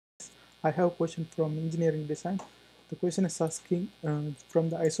I have a question from engineering design. The question is asking from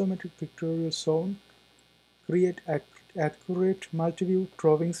the isometric pictorial shown, create accurate multi-view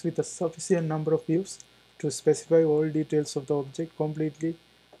drawings with a sufficient number of views to specify all details of the object completely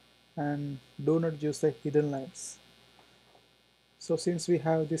and do not use the hidden lines. So since we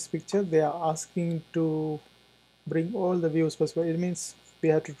have this picture, they are asking to bring all the views possible. It means we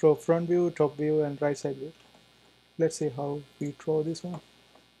have to draw front view, top view, and right side view. Let's see how we draw this one.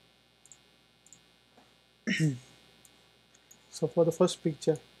 So for the first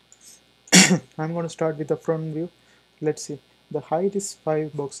picture, I'm going to start with the front view. Let's see. The height is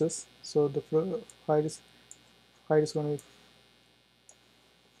 5 boxes, so the height is going to be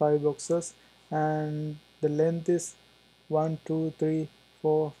 5 boxes, and the length is 1, 2, 3,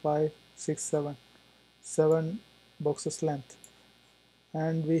 4, 5, 6, 7. 7 boxes length,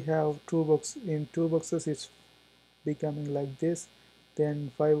 and we have two boxes it's becoming like this,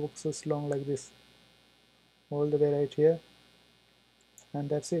 then 5 boxes long like this all the way right here, and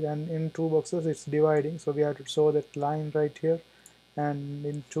that's it. And in 2 boxes it's dividing, so we have to show that line right here, and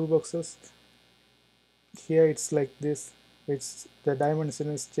in 2 boxes here it's like this, it's the dimension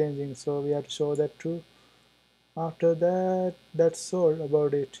is changing, so we have to show that too. After that, that's all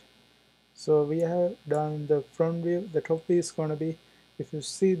about it. So we have done the front view. The top view is going to be, if you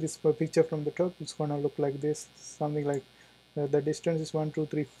see this picture from the top, it's going to look like this, something like the distance is 1 2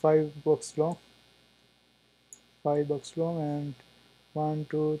 3 5 box long, 5 box long, and 1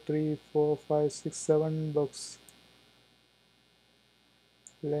 2 3 4 5 6 7 box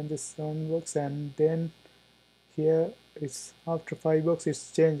length is 7 box, and then here it's after 5 box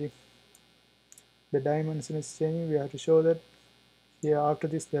it's changing, the dimension is changing. We have to show that here. After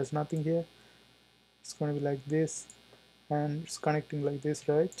this there's nothing here, it's going to be like this, and it's connecting like this,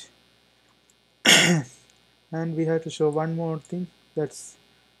 right? And we have to show one more thing, that's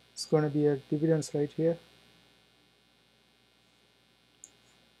it's going to be a dividends right here.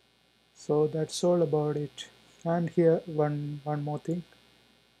 So that's all about it. And here one more thing,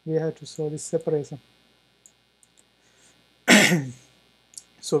 we have to show this separation.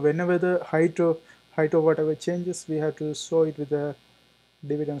 So whenever the height of whatever changes, we have to show it with a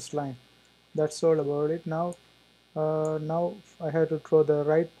dividends line. That's all about it. Now I have to draw the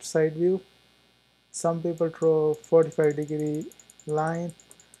right side view. Some people draw 45-degree line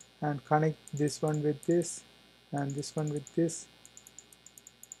and connect this one with this and this one with this,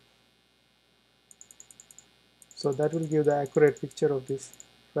 so that will give the accurate picture of this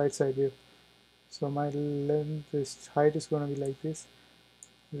right side view. So my length, this height is going to be like this.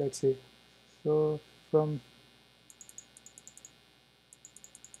 Let's see. So from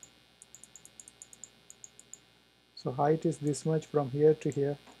so height is this much from here to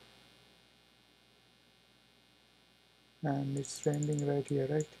here, and it's trending right here,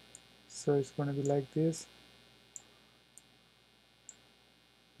 right? So it's going to be like this,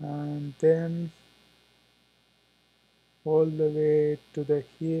 and then all the way to the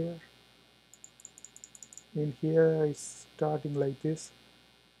here. In here it's starting like this,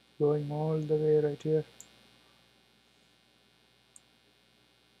 going all the way right here,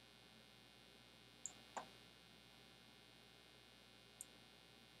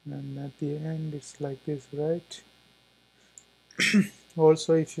 and at the end it's like this, right?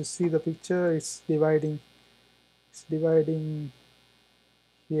 Also, if you see the picture, it's dividing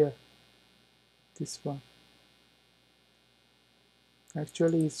here, this one.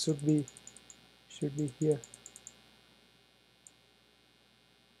 Actually it should be here.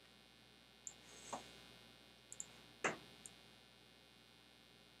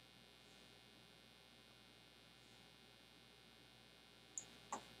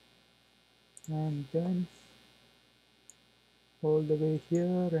 And then all the way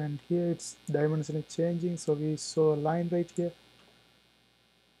here, and here it's dimension is changing, so we saw a line right here,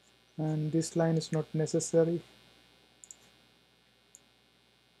 and this line is not necessary.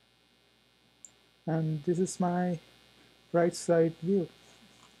 And this is my right side view.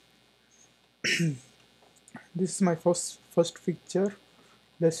 This is my first picture.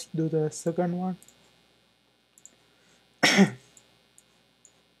 Let's do the second one.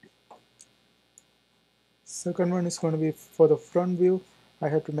 Second one is going to be for the front view. I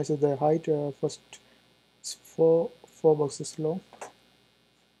have to measure the height. First, it's four boxes long.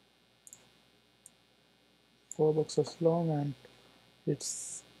 4 boxes long, and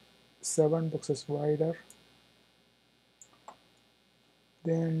it's 7 boxes wider.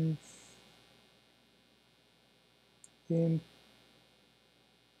 Then in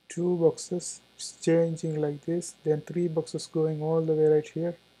 2 boxes it's changing like this, then 3 boxes going all the way right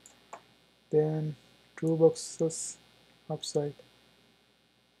here, then 2 boxes upside,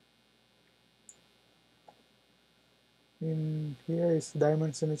 In here is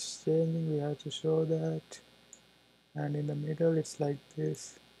dimension is changing, we have to show that, and in the middle it's like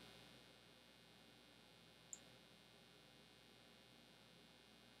this.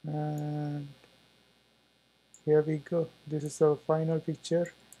 And here we go, this is our final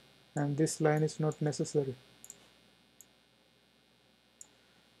picture, and this line is not necessary.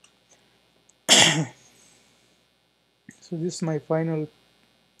 So this is my final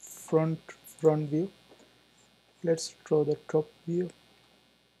front view. Let's draw the top view.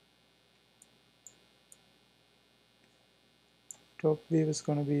 Top view is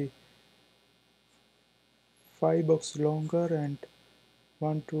going to be 5 boxes longer and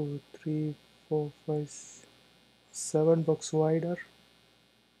 1 2 3 4 5 7 boxes wider,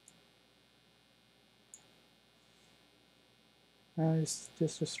 and it's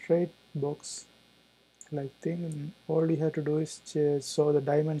just a straight box like thing, and all you have to do is show the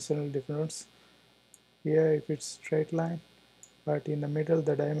dimensional difference. Here if it's straight line, but in the middle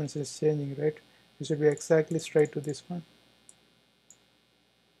the dimension is changing, right? It should be exactly straight to this one.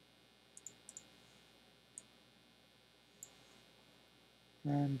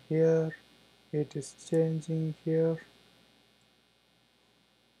 And here it is changing here.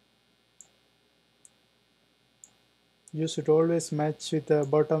 You should always match with the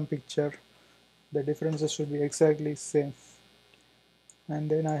bottom picture. The differences should be exactly same. And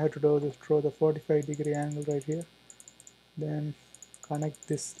then I have to draw the 45-degree angle right here. Then connect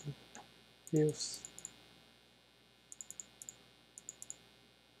this views.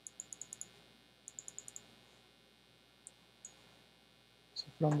 So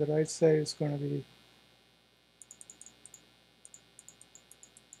from the right side it's going to be,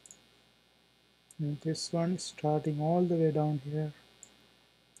 this one starting all the way down here.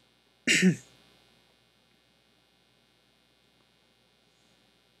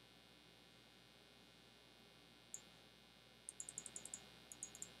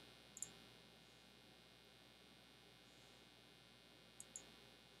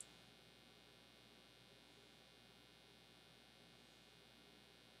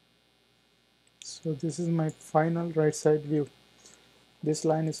 So this is my final right side view. This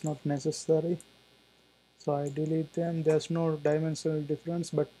line is not necessary, so I delete them. There's no dimensional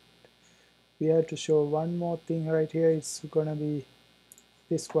difference, but we have to show one more thing right here. It's gonna be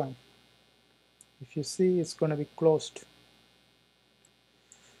this one. If you see, it's gonna be closed.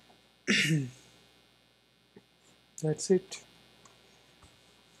 That's it.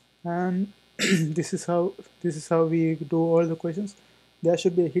 And this is how we do all the questions. There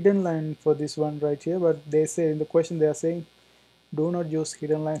should be a hidden line for this one right here, but they say in the question they are saying do not use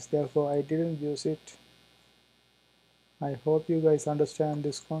hidden lines, therefore I didn't use it. I hope you guys understand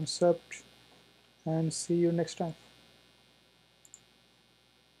this concept, and see you next time.